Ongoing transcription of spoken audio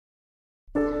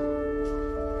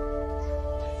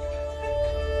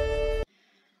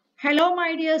Hello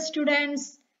my dear students,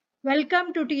 welcome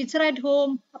to Teacher at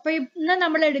Home. അപ്പോൾ ഇന്ന്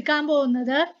നമ്മൾ എടുക്കാൻ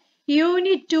പോകുന്നത്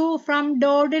Unit 2 from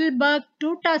Doodlebug to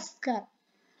Tusker.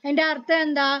 അതിന്റെ അർത്ഥം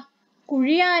എന്താ?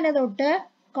 കുഴിയാന തൊട്ട്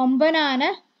കൊമ്പനാന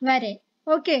വരെ.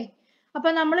 ഓക്കെ,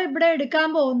 അപ്പോൾ നമ്മൾ ഇവിടെ എടുക്കാൻ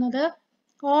പോകുന്നത്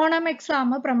ഓണം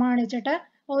എക്സാം പ്രമാണിച്ചിട്ട്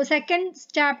സെക്കൻഡ്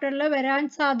ചാപ്റ്ററിൽ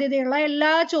വരാൻ സാധ്യതയുള്ള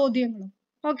എല്ലാ ചോദ്യങ്ങളും.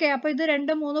 ഓക്കെ, അപ്പോൾ ഇത്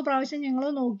 2-3 പ്രാവശ്യം നിങ്ങൾ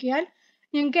നോക്കിയാൽ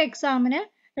നിങ്ങൾക്ക് എക്സാമിന്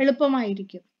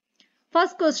എളുപ്പമായിരിക്കും.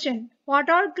 First question, what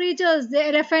all creatures the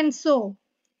elephant saw?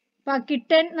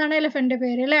 Kitten എന്നാണ് elephant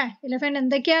പേര് അല്ലേ? Elephant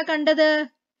എന്തൊക്കെയാ കണ്ടത്?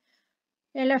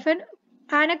 Elephant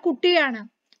ആനക്കുട്ടിയാണ്.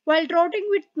 While trotting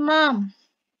with mom,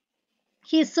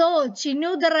 he saw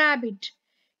Chinnu the rabbit,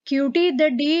 Cutie the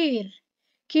deer,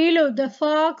 Kilu the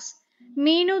fox,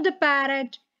 Meenu the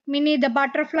parrot, Minnie the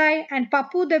butterfly and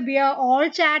Pappu the bear all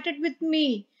chatted with me.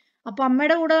 അപ്പൊ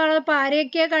അമ്മയുടെ കൂടെ നടന്നപ്പോൾ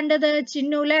ആരെയൊക്കെയാ കണ്ടത്?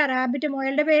 ചിന്നു അല്ലേ? Rabbit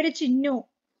മുയലിന്റെ പേര് Chinnu.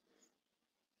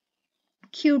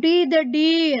 Cutie the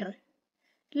deer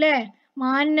അല്ലേ?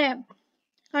 മാനെ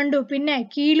കണ്ടു. പിന്നെ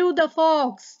കീലു the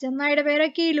fox, ചെന്നായുടെ പേര്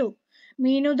കീലു.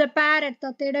 മീനു the parrot,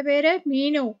 തത്തയുടെ പേര്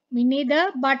മീനു. മിന്നി the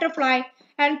butterfly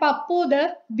and Pappu the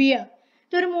bear.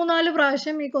 ഇതൊരു 3-4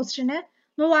 പ്രാവശ്യം ഈ ക്വസ്റ്റ്യന്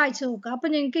ഒന്ന് വായിച്ചു നോക്കുക. അപ്പൊ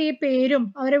നിങ്ങൾക്ക് ഈ പേരും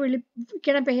അവരെ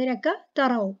വിളിക്കണ പേരൊക്കെ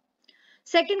തറാവും.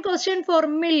 സെക്കൻഡ് ക്വസ്റ്റ്യൻ ഫോർ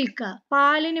മിൽക്ക്,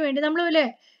 പാലിന് വേണ്ടി നമ്മൾ അല്ലേ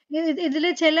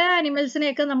ഇതില് ചില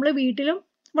അനിമൽസിനെയൊക്കെ നമ്മൾ വീട്ടിലും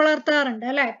വളർത്താറുണ്ട്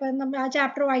അല്ലെ? ഇപ്പൊ നമ്മൾ ആ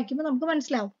ചാപ്റ്റർ വായിക്കുമ്പോൾ നമുക്ക്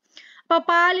മനസ്സിലാവും. അപ്പൊ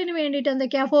പാലിന് വേണ്ടിയിട്ട്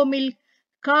എന്തൊക്കെയാ? Four milk,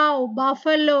 cow,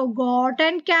 buffalo, got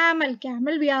and camel.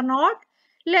 Camel V are not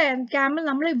അല്ലേ? ക്യാമൽ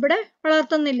നമ്മൾ ഇവിടെ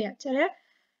വളർത്തുന്നില്ല, ചില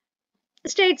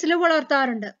സ്റ്റേറ്റ്സിൽ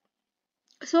വളർത്താറുണ്ട്.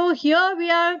 So here we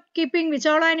R keeping which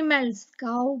all animals?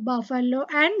 Cow, buffalo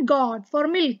and got four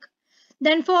milk.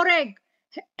 Then four egg,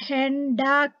 hen,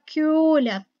 duck, quail.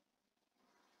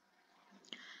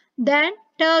 Then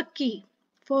turkey.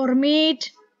 For meat,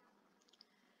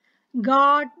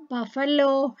 goat, buffalo,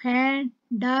 hen,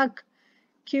 duck,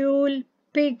 quail,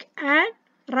 pig and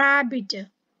rabbit.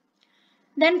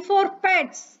 Then for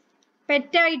pets,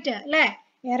 pet ആയിട്ട് അല്ലേ?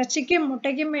 ഇറച്ചിക്കും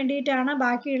മുട്ടയ്ക്കും വേണ്ടിയിട്ടാണ്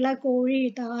ബാക്കിയുള്ള കോഴി,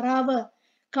 താറാവ്,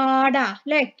 കാട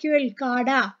അല്ലേ? Quill, കാട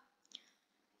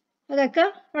അതൊക്കെ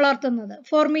വളർത്തുന്നത്.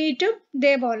 ഫോർ മീറ്റും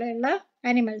ഇതേപോലെയുള്ള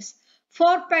അനിമൽസ്.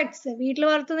 ഫോർ പെറ്റ്സ് വീട്ടിൽ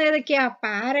വളർത്തുന്നത് ഏതൊക്കെയാ?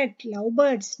 പാരറ്റ്, ലവ്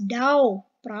ബേർഡ്സ്, ഡവ്,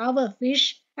 പ്രാവ്, fish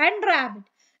and rabbit.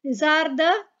 These are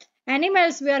the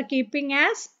animals we are keeping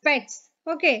as pets.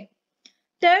 Okay.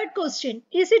 Third question,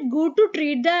 is it good to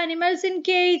treat the animals in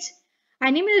cage?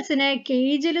 അനിമൽസിനെ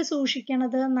കേജിൽ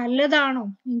സൂക്ഷിക്കുന്നത് നല്ലതാണോ?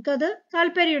 നിങ്ങൾക്കത്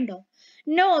താല്പര്യമുണ്ടോ?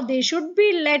 No, they should be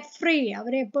let free.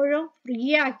 അവരെ എപ്പോഴും free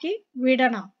ആക്കി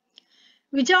വിടണം.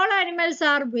 Which all animals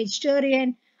are vegetarian?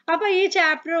 അപ്പൊ ഈ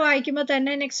ചാപ്റ്റർ വായിക്കുമ്പോൾ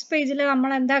തന്നെ നെക്സ്റ്റ് പേജിൽ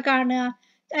നമ്മൾ എന്താ കാണുക?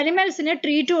 അനിമൽസിന്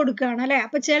ട്രീറ്റ് കൊടുക്കുകയാണ് അല്ലെ?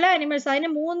 അപ്പൊ ചില അനിമൽസ് അതിന്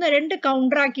 2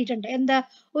 കൗണ്ടർ ആക്കിയിട്ടുണ്ട്. എന്താ?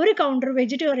 ഒരു counter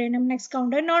വെജിറ്റേറിയനും next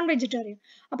counter non vegetarian.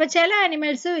 അപ്പൊ ചില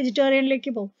അനിമൽസ്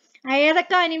വെജിറ്റേറിയനിലേക്ക് പോകും.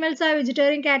 ഏതൊക്കെ അനിമൽസ് ആ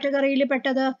വെജിറ്റേറിയൻ കാറ്റഗറിയിൽ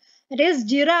പെട്ടത്? That is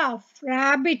giraffe,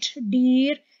 rabbit,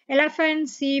 deer,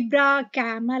 elephant, zebra,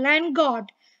 camel and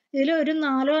got. ഇതിൽ ഒരു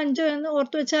 4-5 എന്ന്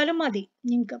ഓർത്തു വെച്ചാലും മതി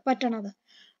നിങ്ങൾക്ക് പറ്റണത്.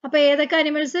 അപ്പൊ ഏതൊക്കെ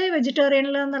അനിമൽസ്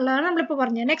വെജിറ്റേറിയനിൽ എന്നുള്ളതാണ് നമ്മളിപ്പോ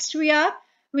പറഞ്ഞത്. Next we R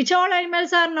which all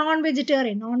animals R non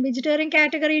vegetarian. Non vegetarian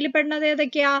കാറ്റഗറിയിൽ പെടുന്നത്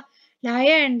ഏതൊക്കെയാ?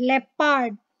 Lion,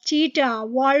 leopard, cheetah,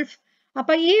 wolf.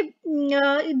 അപ്പൊ ഈ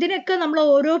ഇതിനൊക്കെ നമ്മൾ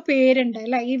ഓരോ പേരുണ്ട്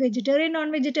അല്ലെ? ഈ വെജിറ്റേറിയൻ നോൺ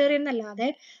വെജിറ്റേറിയൻ എന്നല്ലാതെ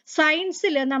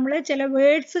സയൻസിൽ നമ്മൾ ചില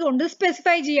വേർഡ്സ് കൊണ്ട്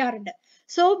സ്പെസിഫൈ ചെയ്യാറുണ്ട്.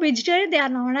 So vegetarian they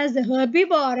are known as the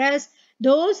herbivores,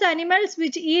 those animals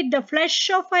which eat the flesh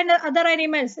of other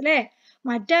animals അല്ലെ?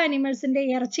 മറ്റു അനിമൽസിന്റെ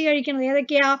ഇറച്ചി കഴിക്കുന്നത്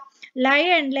ഏതൊക്കെയാ?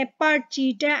 Lion, leopard,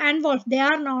 cheetah and wolf. They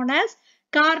are known as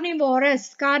carnivorous.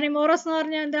 Carnivorous എന്ന്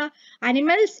പറഞ്ഞാൽ എന്താ?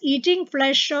 Animals eating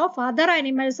flesh of other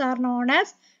animals are known as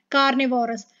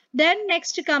carnivorous. Then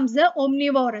next comes the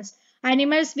omnivorous.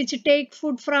 Animals which take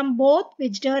food from both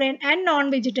vegetarian and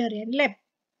non-vegetarian.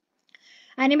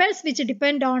 Animals which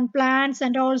depend on plants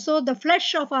and also the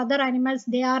flesh of other animals,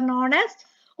 they are known as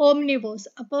omnivores.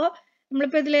 അപ്പോൾ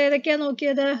നമ്മളിപ്പോ ഇതിൽ ഏതൊക്കെയാ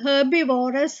നോക്കിയത്?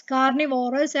 Herbivorous,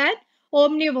 carnivorous and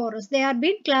omnivorous. They are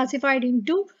being classified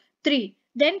into 3.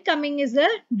 Then coming is the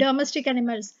domestic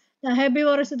animals. The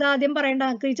herbivorous ഇത് ആദ്യം പറയേണ്ട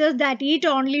creatures that eat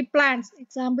only plants.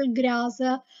 Example grass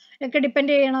ഒക്കെ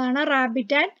depend ചെയ്യണതാണ്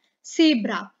rabbit and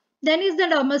zebra. Then is the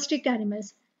domestic animals.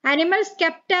 Animals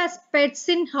kept as pets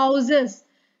in houses.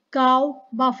 Cow,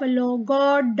 buffalo,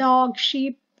 goat, dog,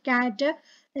 sheep, cat.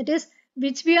 That is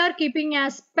which we are keeping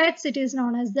as pets. It is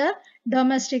known as the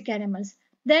domestic animals.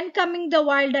 Then coming the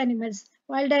wild animals.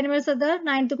 Wild animals are the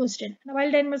 9th question.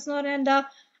 Wild animals എന്ന് പറഞ്ഞാൽ എന്താ?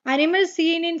 Animals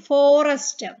seen in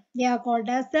forest. They are called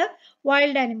as the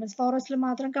wild animals. ഫോറസ്റ്റിൽ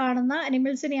മാത്രം കാണുന്ന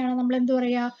അനിമൽസിനെയാണ് നമ്മൾ എന്ത്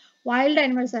പറയുക? Wild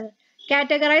animals.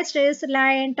 Categorized as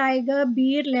lion, tiger,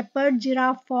 bear, leopard,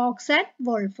 giraffe, fox and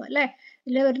wolf. അല്ലേ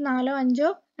ഇതിൽ ഒരു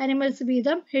 4-5 animals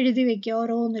വീതം എഴുതി വെക്കുക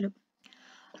ഓരോന്നിലും.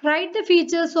 Write the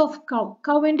features of cow.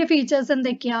 Cowന്റെ features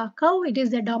എന്തൊക്കെയാ? Cow, it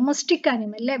is a domestic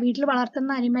animal. അല്ലേ വീട്ടിൽ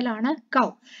വളർത്തുന്ന animal ആണ് cow.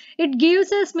 It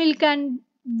gives us milk and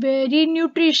very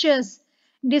nutritious.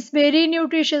 It is very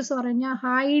nutritious പറഞ്ഞാൽ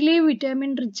highly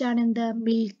vitamin rich ആണ് എന്ത്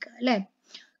milk അല്ലേ.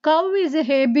 Cow is a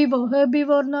herbivore.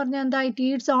 Herbivore എന്ന് പറഞ്ഞാൽ എന്താ? It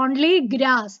eats only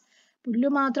grass. പുല്ല്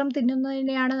മാത്രം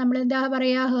തിന്നുന്നതിനെയാണ് നമ്മൾ എന്താ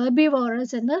പറയുക?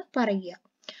 Herbivores എന്ന് പറയുക.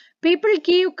 People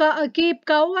keep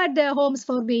cow at their homes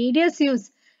for various use.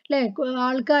 അല്ലേ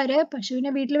ആൾക്കാര് പശുവിനെ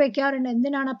വീട്ടിൽ വെക്കാറുണ്ട്.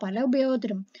 എന്തിനാണ്? പല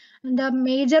ഉപയോഗത്തിനും. The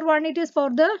major one it is for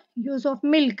the use of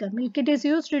milk. Milk it is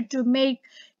used to make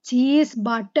cheese,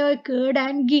 butter, curd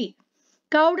and ghee.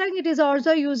 Cow dung it is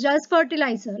also used as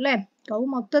fertilizer. അല്ലേ കൗ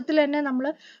മൊത്തത്തിൽ തന്നെ നമ്മൾ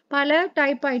പല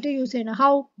ടൈപ്പ് ആയിട്ട് യൂസ് ചെയ്യണം.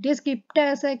 How? It is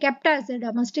kept as a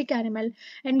domestic animal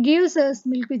and gives us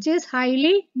milk which is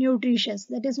highly nutritious.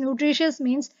 That is nutritious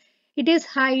means it is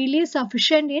highly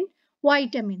sufficient in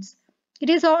vitamins.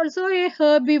 It is also a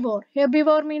herbivore.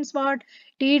 Herbivore means what?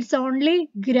 It eats only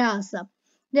grass.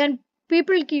 Then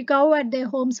people keep cow at their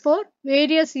homes for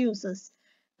various uses.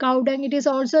 Cow dung it is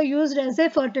also used as a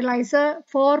fertilizer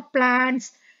for plants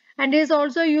and is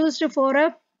also used for a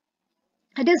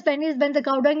when the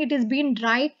cow dung it is being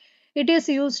dried, it is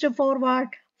used for what?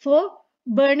 For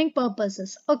burning purposes.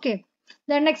 Okay.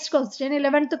 The next question,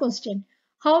 11th question.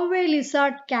 How a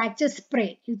lizard catches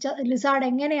prey? Lizard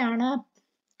എങ്ങനെയാണ്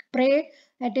prey,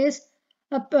 that is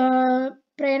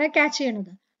prey നെ catch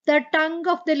ചെയ്യുന്നത്? The tongue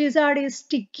of the lizard is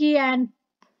sticky and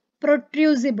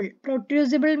protrusible.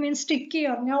 Protrusible means sticky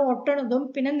പറഞ്ഞാൽ ഒട്ടണതും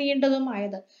പിന്നെ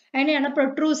നീണ്ടതുമായത്. അതിനെയാണ്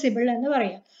protrusible എന്ന്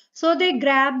പറയുക. So they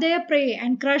grab their prey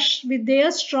and crush with their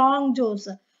strong jaws.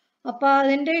 അപ്പൊ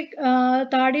അതിന്റെ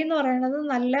താടി എന്ന് പറയുന്നത്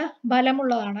നല്ല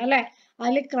ബലമുള്ളതാണ് അല്ലെ.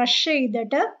 അതിൽ ക്രഷ്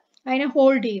ചെയ്തിട്ട് അതിനെ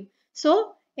ഹോൾഡ് ചെയ്യും. സോ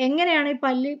എങ്ങനെയാണ് ഈ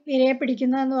പല്ലി ഇരയെ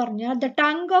പിടിക്കുന്നതെന്ന് പറഞ്ഞാൽ the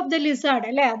tongue of the lizard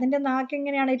അല്ലെ അതിന്റെ നാക്ക്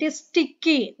എങ്ങനെയാണ്? It is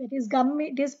sticky. It is gummy.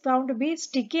 It is found to be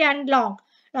sticky and long.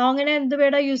 ലോങ്ങിനെ എന്ത്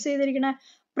വേർഡാ യൂസ് ചെയ്തിരിക്കുന്നത്?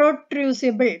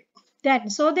 Protrusible. Then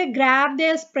so they grab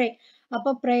their prey.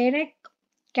 അപ്പൊ പ്രേനെ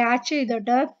catch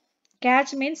ചെയ്തിട്ട്,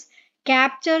 catch means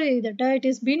capture ചെയ്തിട്ട്, it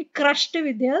is been crushed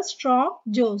with their strong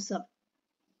jaws.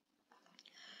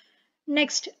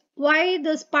 Next, why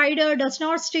the spider does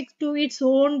not stick to its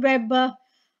own web?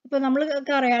 അപ്പൊ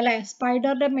നമ്മൾക്ക് അറിയാം അല്ലെ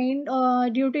സ്പൈഡറുടെ main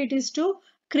duty it is to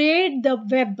create the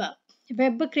web.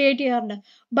 Web create ചെയ്യാറുണ്ട്.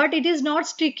 But it is not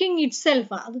sticking it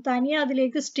self. അത് തനിയെ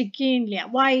അതിലേക്ക് stick ചെയ്യുന്നില്ല.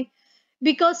 Y?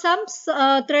 Because some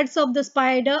threads of the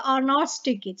spider are not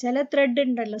sticky. ചില ത്രെഡ്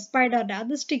ഉണ്ടല്ലോ സ്പൈഡറിന്റെ,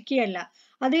 അത് സ്റ്റിക്കി അല്ല.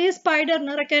 അത് ഈ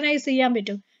സ്പൈഡറിന് റെക്കഗ്നൈസ് ചെയ്യാൻ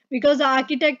പറ്റും. Because the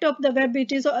architect of the web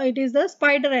it is the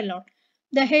spider alone.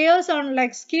 The hairs on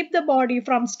legs keep the body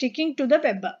from sticking to the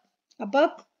web. അപ്പൊ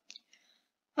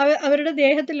അവരുടെ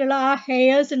ദേഹത്തിലുള്ള ആ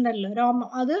ഹെയർസ് ഉണ്ടല്ലോ രോമം,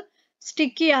 അത്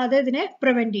സ്റ്റിക്ക് ചെയ്യാതെ ഇതിനെ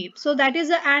പ്രിവെന്റ് ചെയ്യും. So that is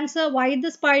the answer why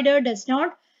the spider does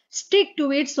not stick to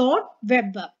its own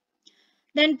web.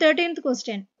 Then 13th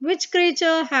question. Which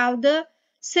creature have the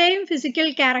same physical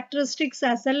characteristics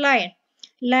as a lion?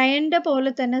 Lionന്റെ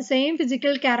പോലെ തന്നെ same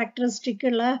physical characteristic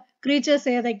ഉള്ള creatures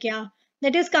ഏതൊക്കെയാ?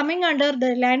 That is coming under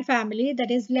the lion family.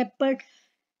 That is leopard,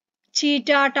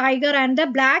 cheetah, tiger and the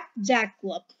black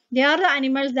jaguar. They are the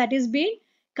animals that is been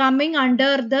coming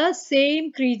under the same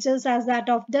creatures as that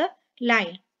of the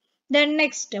lion. Then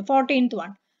next 14th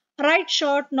one. Write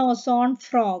short nose on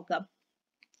frog.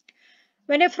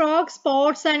 When a frog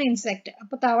spots an insect,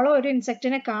 അപ്പോൾ തവള ഒരു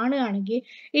ഇൻസെക്റ്റിനെ കാണുകയാണെങ്കിൽ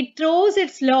it throws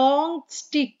its long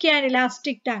sticky and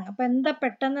elastic tongue. അപ്പോൾ എന്താ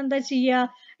പെട്ടെന്ന് എന്താ ചെയ്യുക?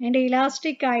 അതിന്റെ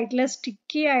ഇലാസ്റ്റിക് ആയിട്ടുള്ള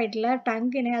സ്റ്റിക്കി ആയിട്ടുള്ള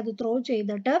ടങ്ങിനെ അത് ത്രോ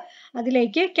ചെയ്തിട്ട്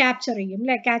അതിലേക്ക് ക്യാപ്ചർ ചെയ്യും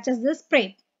അല്ലെ. catches the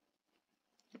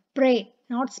prey,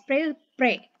 not spray,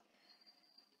 prey.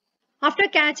 After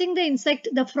catching the insect,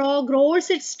 the frog rolls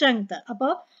its strength.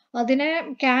 അപ്പോൾ അതിനെ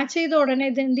ക്യാച്ച് ചെയ്ത ഉടനെ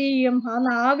ഇത് എന്ത് ചെയ്യും? ആ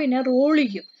നാവിനെ റോൾ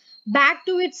ചെയ്യും back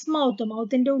to its mouth.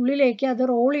 മൗത്തിന്റെ ഉള്ളിലേക്ക് അത്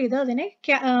റോൾ ചെയ്ത് അതിനെ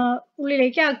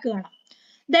ഉള്ളിലേക്ക് ആക്കുകയാണ്.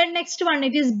 Then next one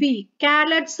it is B.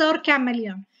 Callets or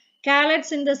chameleon.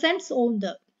 Callets in the sense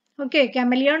ഓന്ത്. Okay,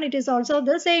 chameleon it is also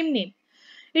the same name.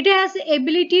 It has the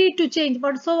ability to change.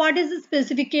 So what is the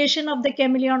specification of the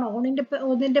chameleon?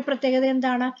 ഓന്തിന്റെ പ്രത്യേകത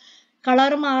എന്താണ്?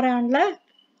 Colour മാറാനുള്ള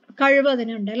കഴിവ്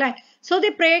അതിനുണ്ട് അല്ലെ. So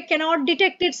the prey cannot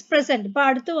detect its presence. ഇപ്പൊ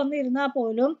അടുത്ത് വന്നിരുന്നാൽ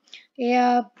പോലും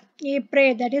ഈ prey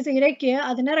that is ഇരയ്ക്ക്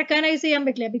അതിനെ റെക്കഗ്നൈസ് ചെയ്യാൻ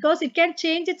പറ്റില്ല. Because it can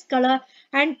change its color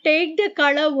and take the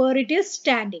color where it is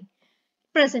standing.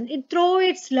 Present. It throw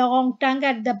its long tongue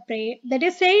at the prey. That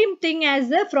is same thing as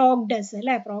the frog does.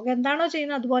 അല്ലെ frog എന്താണോ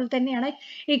ചെയ്യുന്നത് അതുപോലെ തന്നെയാണ്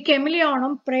ഈ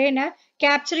കെമിലിയോണും പ്രേനെ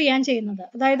capture ചെയ്യാൻ ചെയ്യുന്നത്.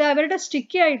 അതായത് അവരുടെ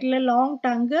സ്റ്റിക്കി ആയിട്ടുള്ള ലോങ്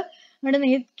ടങ് അങ്ങോട്ട്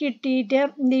നീക്കിയിട്ടിട്ട്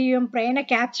എന്ത് ചെയ്യും, പ്രേനെ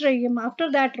ക്യാപ്ചർ ചെയ്യും. ആഫ്റ്റർ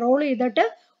ദാറ്റ് റോൾ ചെയ്തിട്ട്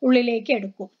ഉള്ളിലേക്ക്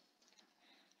എടുക്കും.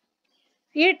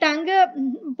 ഈ ടങ്ക്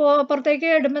പുറത്തേക്ക്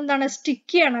ഇടുമ്പോൾ എന്താണ്,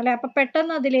 സ്റ്റിക്കിയാണ് അല്ലെ, അപ്പൊ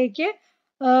പെട്ടെന്ന് അതിലേക്ക്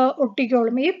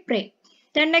ഒട്ടിക്കോളും ഈ പ്രേ.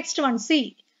 Then next one, C.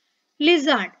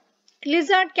 Lizard.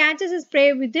 Lizard catches its prey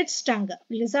with its tongue.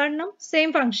 Lizard no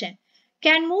same function.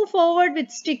 Can move forward with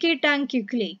sticky tongue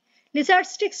quickly. Lizard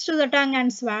sticks to the tongue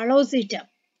and swallows it.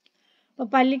 അപ്പോൾ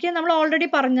പല്ലിക്ക് നമ്മൾ already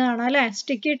പറഞ്ഞതാണ് അല്ലെ,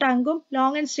 sticky ടങ്കും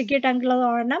long and sticky tongue ഉള്ളത്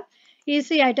കാരണം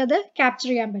easy ആയിട്ട് അത് capture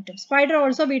ചെയ്യാൻ പറ്റും. Spider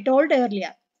also we told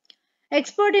earlier.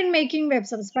 Expert in making webs.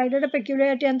 Spider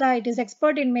peculiarity and it is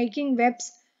expert in making webs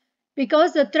because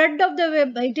the thread of the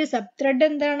web, it is a thread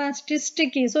and then it is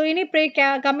sticky. So any prey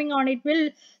coming on it will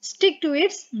stick to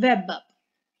its web.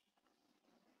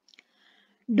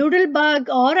 Doodlebug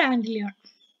or antlion.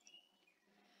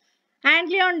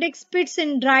 Antlion digs pits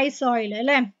in dry soil.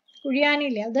 അല്ലേ,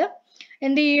 കുഴിയാനില്ലേ, അത്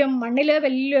എന്ത് ചെയ്യും, മണ്ണില്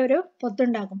വലിയൊരു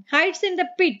പൊത്തുണ്ടാക്കും. Hides in the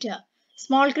pit.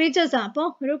 Small creatures ആ, അപ്പോൾ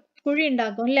ഒരു കുഴി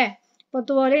ഉണ്ടാക്കും അല്ലേ,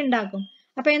 പൊത്തുപോലെ ഉണ്ടാക്കും.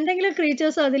 അപ്പൊ എന്തെങ്കിലും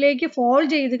ക്രീച്ചേഴ്സ് അതിലേക്ക് ഫോൾ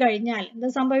ചെയ്ത് കഴിഞ്ഞാൽ എന്താ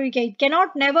സംഭവിക്കുക, it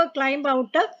cannot never climb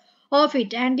out of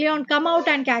it. ആൻഡ്ലിയോൺ come out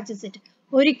and catches it.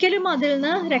 ഒരിക്കലും അതിൽ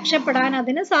നിന്ന് രക്ഷപ്പെടാൻ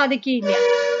അതിന് സാധിക്കില്ല.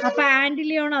 അപ്പൊ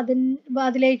ആൻഡ്ലിയോൺ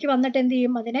അതിലേക്ക് വന്നിട്ട് എന്ത്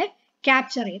ചെയ്യും, അതിനെ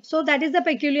ക്യാപ്ചർ ചെയ്യും. So that is the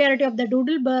peculiarity of the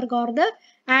ഡൂഡിൽബർഗ് or the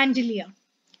ആൻഡ്ലിയോൺ.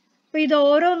 അപ്പൊ ഇത്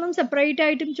ഓരോന്നും സെപ്പറേറ്റ്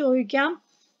ആയിട്ടും ചോദിക്കാം,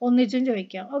 ഒന്നിച്ചും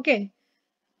ചോദിക്കാം. Okay.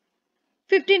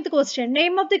 15th question.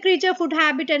 Name of the creature, food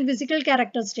habit and physical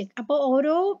characteristic. അപ്പോൾ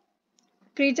ഓരോ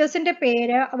ക്രീച്ചേഴ്സിന്റെ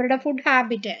പേര്, അവരുടെ ഫുഡ്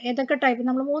ഹാബിറ്റ്, ഏതൊക്കെ ടൈപ്പ്,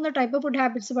 നമ്മൾ 3 ടൈപ്പ് ഫുഡ്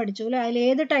ഹാബിറ്റ്സ് പഠിച്ചു അല്ലെ, അതിൽ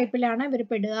ഏത് ടൈപ്പിലാണ് ഇവർ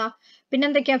പെടുക, പിന്നെ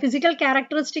എന്തൊക്കെയാ physical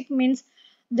characteristic means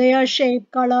their shape,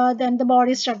 color, then the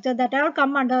body structure, that all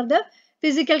come under the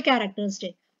physical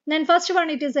characteristic. Then first one,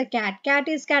 it is a cat. Cat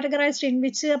is categorized in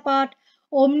which part?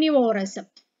 Omnivorous.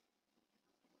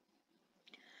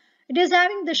 It is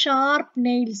having the sharp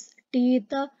nails,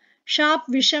 teeth, sharp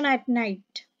vision at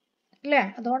night. അല്ലേ,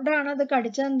 അതുകൊണ്ടാണ് അത്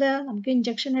കടിച്ചെന്ത് നമുക്ക്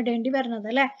injection ഇടേണ്ടി വരുന്നത്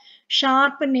അല്ലെ.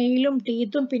 Sharp നെയിലും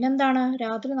ടീത്തും, പിന്നെന്താണ്,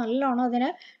 രാത്രി നല്ലോണം അതിന്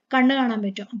കണ്ണ് കാണാൻ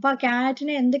പറ്റും. അപ്പൊ ആ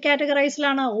കാറ്റിനെ എന്ത്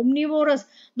കാറ്റഗറൈസിലാണ്? Omnivorous,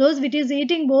 those which is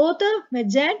eating both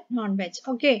veg and non veg.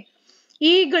 Okay.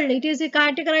 Eagle, it is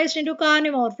categorised in to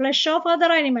carnivore, flush of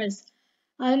other animals.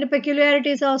 അതിന്റെ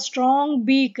പെക്യുലാരിറ്റീസ് ആ സ്ട്രോങ്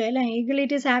ബീക്ക് അല്ലെ, eagle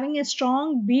it is having A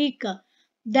strong beak.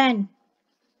 Then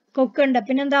കൊക്കുണ്ട്,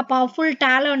 പിന്നെന്താ, powerful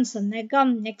talents, നെഗം,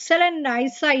 excellent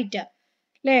eyesight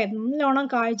അല്ലേ, നല്ലോണം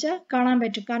കാഴ്ച കാണാൻ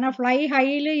പറ്റും. കാരണം ഫ്ലൈ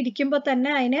ഹൈയിൽ ഇരിക്കുമ്പോൾ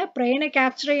തന്നെ അതിന് പ്രേനെ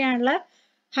ക്യാപ്ചർ ചെയ്യാനുള്ള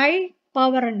ഹൈ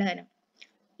പവർ ഉണ്ട് അതിന്.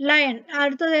 ലയൺ,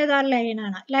 അടുത്തത് ഏതാ,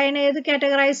 ലയനാണ്. ലയൺ ഏത്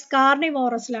കാറ്റഗറൈസ്?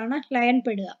 കാർണിവോറസിലാണ് ലയൺ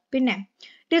പെടുക. പിന്നെ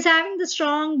it is having the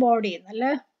strong body,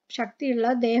 നല്ല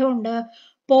ശക്തിയുള്ള ദേഹമുണ്ട്.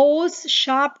 പോസ്,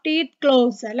 ഷാർപ്പ് ടീത്ത്,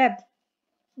 ക്ലോസ് അല്ലെ,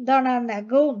 ഇതാണ്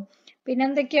നഖവും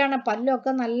പിന്നെന്തൊക്കെയാണ്,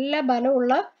 പല്ലൊക്കെ നല്ല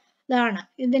ബലമുള്ള ഇതാണ്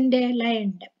ഇതിന്റെ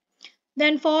ലയണിന്റെ.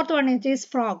 Then fourth one, it is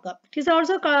frog. It is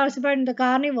also classified in the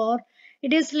carnivore.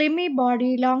 It is slimy body,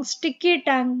 long sticky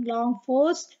tongue, long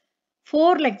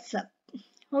four legs.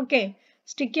 Okay,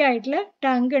 sticky ആയിട്ടുള്ള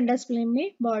tongue ഉണ്ട്, slimy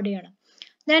body ആണ്.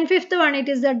 Then fifth one, it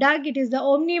is the duck. It is the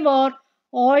omnivore,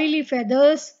 oily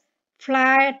feathers,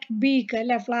 flat beak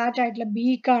അല്ലെ, flat ആയിട്ടുള്ള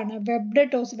beak ആണ്. Webbed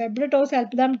toes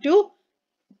help them to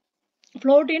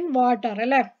float in water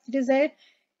അല്ലെ. It is a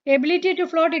ability to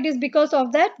float, it is because of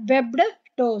that webbed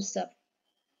toes.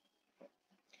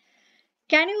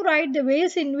 Can you write the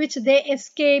ways in which they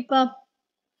escape?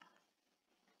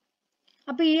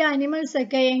 അപ്പോൾ ഈ animals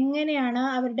ഒക്കെ എങ്ങനെയാണ്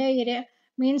അവരുടെ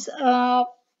means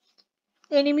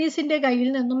എനിമീസിന്റെ കയ്യിൽ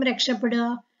നിന്നും രക്ഷപ്പെടുക?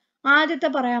 ആദ്യത്തെ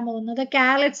പറയാൻ പോകുന്നത്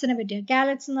കാലറ്റ്സിനെ പറ്റിയാണ്.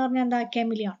 കാലറ്റ്സ് എന്ന് പറഞ്ഞാൽ എന്താ?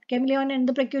 കെമിലിയോൺ. കെമിലിയോൺ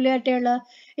എന്ത് പെക്യുലാരിറ്റി ഉള്ളത്?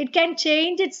 It can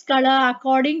change its colour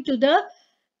according to the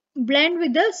blend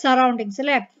with the surroundings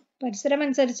അല്ലെ, പരിസരം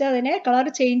അനുസരിച്ച് അതിനെ കളർ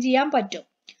ചേഞ്ച് ചെയ്യാൻ പറ്റും.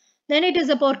 Then it is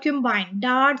a porcupine,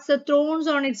 darts thrown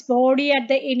on its body at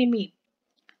the enemy.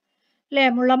 അല്ലെ,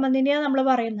 മുള്ളമ്പന്നിനെയാണ് നമ്മൾ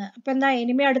പറയുന്നത്. അപ്പൊ എന്താ,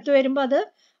 എനിമി അടുത്ത് വരുമ്പോൾ അത്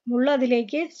മുള്ള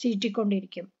അതിലേക്ക്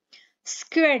ചീറ്റിക്കൊണ്ടിരിക്കും.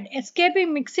 Squid,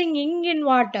 escaping mixing ink in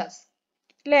waters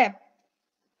അല്ലെ.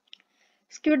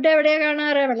 സ്ക്വിഡ് എവിടെയാ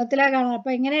കാണാറ്? വെള്ളത്തിലാണ് കാണാറ്.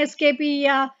 അപ്പൊ എങ്ങനെ എസ്കേപ്പ്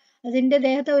ചെയ്യുക? അതിന്റെ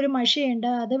ദേഹത്ത് ഒരു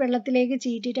മഷിയുണ്ട്, അത് വെള്ളത്തിലേക്ക്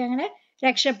ചീറ്റിട്ട് അങ്ങനെ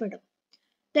രക്ഷപ്പെടും.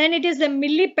 Then it is the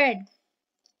millipede.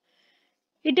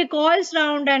 It coils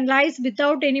round and lies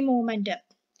without any movement.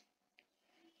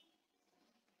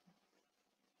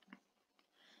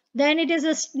 Then it is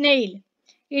a snail.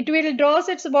 It will draws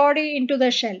its body into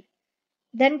the shell.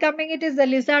 Then coming it is the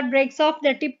lizard, breaks off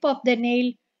the tip of the nail.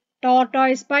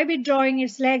 Tortoise by withdrawing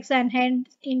its legs and hands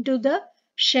into the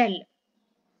shell.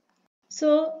 So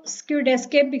squid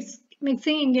escape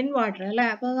mixing ink in water അല്ലെ,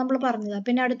 അപ്പൊ നമ്മൾ പറഞ്ഞത്.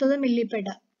 പിന്നെ അടുത്തത്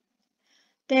മില്ലിപ്പെഡ്,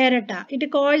 തേരട്ട. It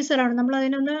coils around, നമ്മൾ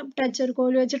അതിനൊന്ന് touch, ഒരു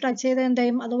കോല് വെച്ച് ടച്ച് ചെയ്ത് എന്ത്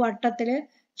ചെയ്യും, അത് വട്ടത്തില്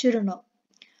ചുരുണ്ടു.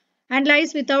 And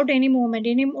lies without any movement.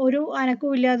 ഇനി ഒരു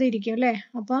അനക്കവും ഇല്ലാതെ ഇരിക്കും അല്ലേ.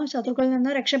 അപ്പോൾ ശത്രുക്കളിൽ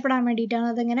നിന്ന് രക്ഷപ്പെടാൻ വേണ്ടിയിട്ടാണ്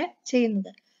അതിങ്ങനെ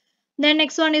ചെയ്യുന്നത്. Then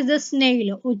next one is the snail,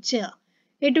 ഉച്ച.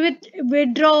 It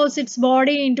withdraws its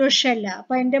body into a shell.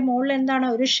 അപ്പോൾ അതിൻ്റെ മുകളിൽ എന്താണ്,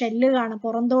 ഒരു ഷെല്ല് കാണാം,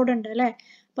 പുറന്തോടുണ്ട് അല്ലേ.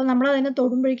 അപ്പോൾ നമ്മൾ അതിനെ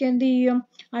തൊടുമ്പോഴേക്കും എന്ത് ചെയ്യും,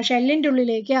 ആ ഷെല്ലിൻ്റെ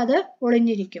ഉള്ളിലേക്ക് അത്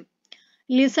ഒളിഞ്ഞിരിക്കും.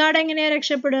 Lizard എങ്ങനെയാണ്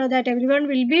രക്ഷപ്പെടുക? That everyone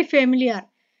will be familiar.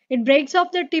 It breaks off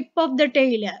the tip of the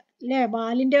tail. അല്ലേ,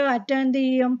 വാലിൻ്റെ അറ്റം എന്ത്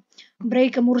ചെയ്യും,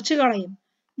 ബ്രേക്ക്, മുറിച്ച് കളയും.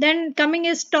 Then coming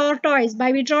is tortoise. By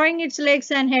withdrawing its legs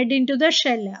and head into the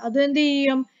shell. അത് എന്ത്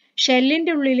ചെയ്യും,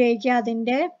 ഷെല്ലിൻ്റെ ഉള്ളിലേക്ക്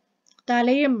അതിൻ്റെ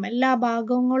തലയും എല്ലാ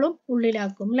ഭാഗങ്ങളും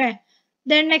ഉള്ളിലാക്കും അല്ലേ.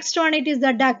 Then next one it is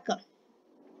the duck.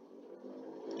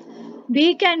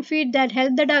 Beak and feet that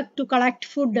help the duck to collect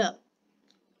food.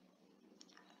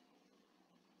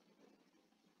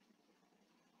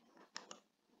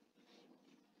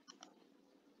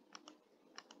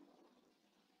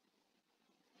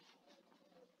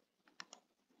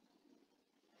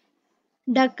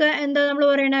 Duck എന്താ നമ്മൾ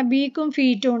പറയണ, ബീക്കും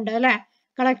ഫീറ്റും ഉണ്ട് അല്ലേ,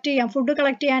 കളക്ട് ചെയ്യാൻ, ഫുഡ്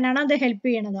കളക്ട് ചെയ്യാനാണ് അത് ഹെൽപ്പ്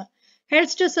ചെയ്യണത്.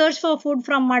 Helps to search for food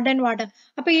from mud and water.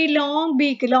 അപ്പോൾ ഈ long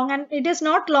beak, long and it is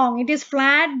not long, it is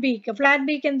flat beak. Flat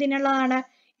beak എന്തിനുള്ളതാണ്,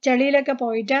 ചെളിയിലൊക്കെ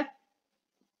പോയിട്ട്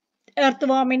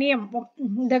എർത്ത് വോമിനെയും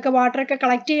ഇതൊക്കെ വാട്ടറൊക്കെ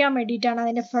കളക്ട് ചെയ്യാൻ വേണ്ടിയിട്ടാണ്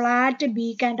അതിൻ്റെ flat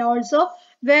beak. And also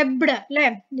webbed അല്ലേ,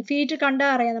 feet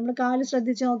കണ്ടാൽ അറിയാം, നമ്മൾ കാല്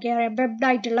ശ്രദ്ധിച്ച് നോക്കിയാൽ അറിയാം, വെബ്ഡ്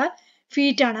ആയിട്ടുള്ള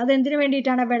ഫീറ്റാണ്. അത് എന്തിനു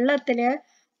വേണ്ടിയിട്ടാണ്, വെള്ളത്തിൽ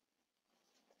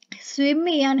swim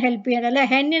ചെയ്യാൻ ഹെൽപ്പ് ചെയ്യണം അല്ലേ.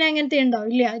 ഹെന്നിന് അങ്ങനത്തെ ഉണ്ടോ,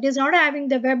 ഇല്ല. It is not having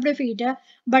the webbed feet,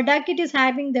 but duck it is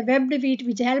having the webbed feet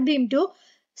which help him to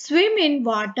swim in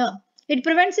water. It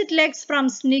prevents its legs from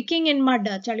sneaking in mud.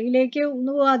 ചളിയിലേക്ക്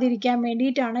ഒന്നു പോകാതിരിക്കാൻ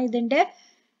വേണ്ടിയിട്ടാണ് ഇതിൻ്റെ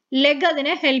leg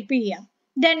അതിനെ help ചെയ്യാം.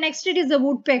 Then next it is the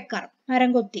woodpecker,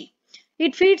 മരംകൊത്തി.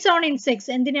 It feeds on insects.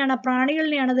 എന്തിനാണ്,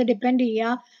 പ്രാണികളിനെയാണ് അത് depend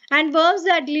ചെയ്യുക. And worms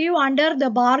that live under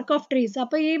the bark of trees.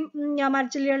 അപ്പോൾ ഈ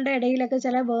മരച്ചില്ലികളുടെ ഇടയിലൊക്കെ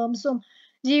ചില വേംസും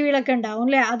ജീവികളൊക്കെ ഉണ്ടാവും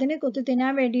അല്ലേ, അതിനെ കൊത്തി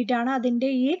തിന്നാൻ വേണ്ടിയിട്ടാണ് അതിൻ്റെ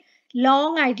ഈ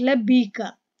ലോങ് ആയിട്ടുള്ള ബീക്ക്.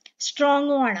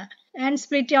 സ്ട്രോങ്ങും ആണ്. And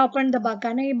split open the BARC,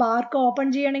 കാരണം ഈ ബാർക്ക് ഓപ്പൺ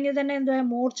ചെയ്യണമെങ്കിൽ തന്നെ എന്താ,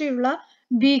 മൂർച്ചയുള്ള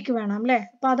ബീക്ക് വേണം അല്ലേ.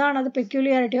 അപ്പോൾ അതാണ് അത്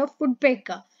peculiarity of wood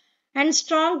pecker. And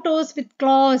strong toss with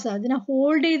close, അതിനെ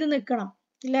ഹോൾഡ് ചെയ്ത് നിൽക്കണം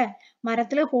അല്ലേ,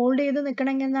 മരത്തിൽ ഹോൾഡ് ചെയ്ത്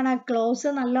നിൽക്കണമെങ്കിൽ എന്താണ്, ക്ലോസ്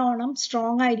നല്ലോണം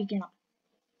സ്ട്രോങ് ആയിരിക്കണം.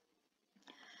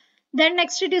 Then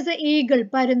next it is the eagle,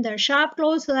 പരുന്ത്. Sharp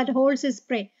close that holds its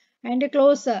prey. അതിൻ്റെ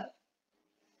ക്ലോസ്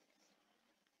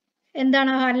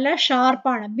എന്താണ്, നല്ല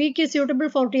ഷാർപ്പാണ്. Beak is suitable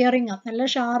for tearing, നല്ല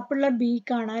ഷാർപ്പുള്ള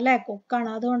ബീക്കാണ് അല്ലേ, കൊക്കാണ്.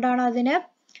 അതുകൊണ്ടാണ് അതിന്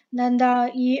എന്താ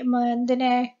ഈ എന്തിനെ,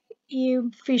 ഈ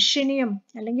ഫിഷിനെയും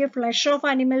അല്ലെങ്കിൽ ഫ്ലഷ് ഓഫ്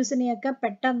അനിമൽസിനെയൊക്കെ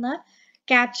പെട്ടെന്ന്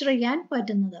ക്യാപ്ചർ ചെയ്യാൻ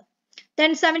പറ്റുന്നത്.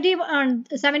 Then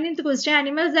 17th question,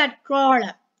 animals that crawl.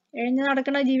 എഴഞ്ഞു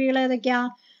നടക്കുന്ന ജീവികൾ ഏതൊക്കെയാ,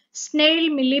 snail,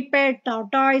 മില്ലിപെഡ്,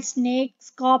 tortoise, snake,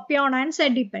 scorpion and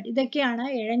സെന്റിപെഡ്. ഇതൊക്കെയാണ്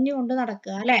എഴഞ്ഞുകൊണ്ട്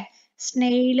നടക്കുക അല്ലെ.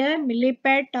 Snail,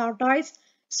 മില്ലിപെഡ്, tortoise,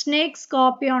 snake,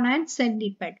 scorpion and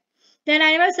centipede. Then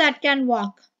animals that can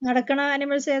walk. നടക്കുന്ന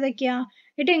animals ഏതൊക്കെയാ?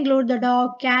 It includes the dog,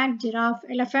 cat, giraffe,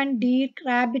 elephant, deer,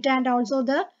 rabbit and also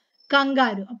the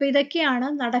kangaroo. അപ്പോൾ ഇതൊക്കെയാണ്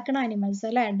നടക്കുന്ന animals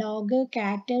അല്ലേ. Dog,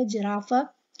 കാറ്റ്, giraffe,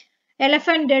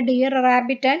 elephant, deer,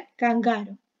 rabbit and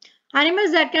kangaroo.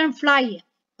 Animals that can fly.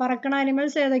 പറക്കുന്ന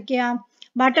animals ഏതൊക്കെയാ?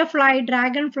 Butterfly,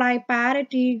 dragonfly,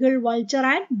 parrot, eagle, vulture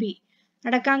and bee.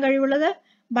 നടക്കാൻ കഴിവുള്ളത്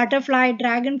butterfly,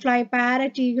 dragon fly,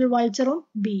 parrot, eagle, വൾച്ചറും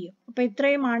ബീയും. അപ്പൊ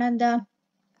ഇത്രയുമാണ് എന്താ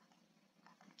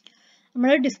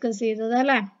നമ്മൾ ഡിസ്കസ് ചെയ്തത്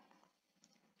അല്ലെ.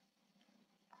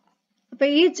 അപ്പൊ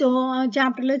ഈ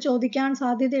ചാപ്റ്ററിൽ ചോദിക്കാൻ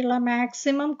സാധ്യതയുള്ള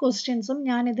മാക്സിമം ക്വസ്റ്റ്യൻസും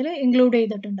ഞാൻ ഇതിൽ ഇൻക്ലൂഡ്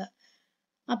ചെയ്തിട്ടുണ്ട്.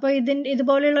 അപ്പൊ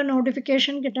ഇതുപോലെയുള്ള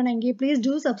നോട്ടിഫിക്കേഷൻ കിട്ടണമെങ്കിൽ please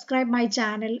do subscribe my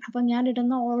channel. അപ്പൊ ഞാൻ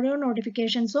ഇടുന്ന ഓരോ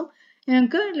നോട്ടിഫിക്കേഷൻസും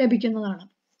നിങ്ങൾക്ക് ലഭിക്കുന്നതാണ്.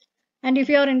 And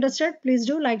if you are interested please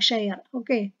do like, share.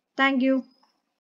 Okay, thank you.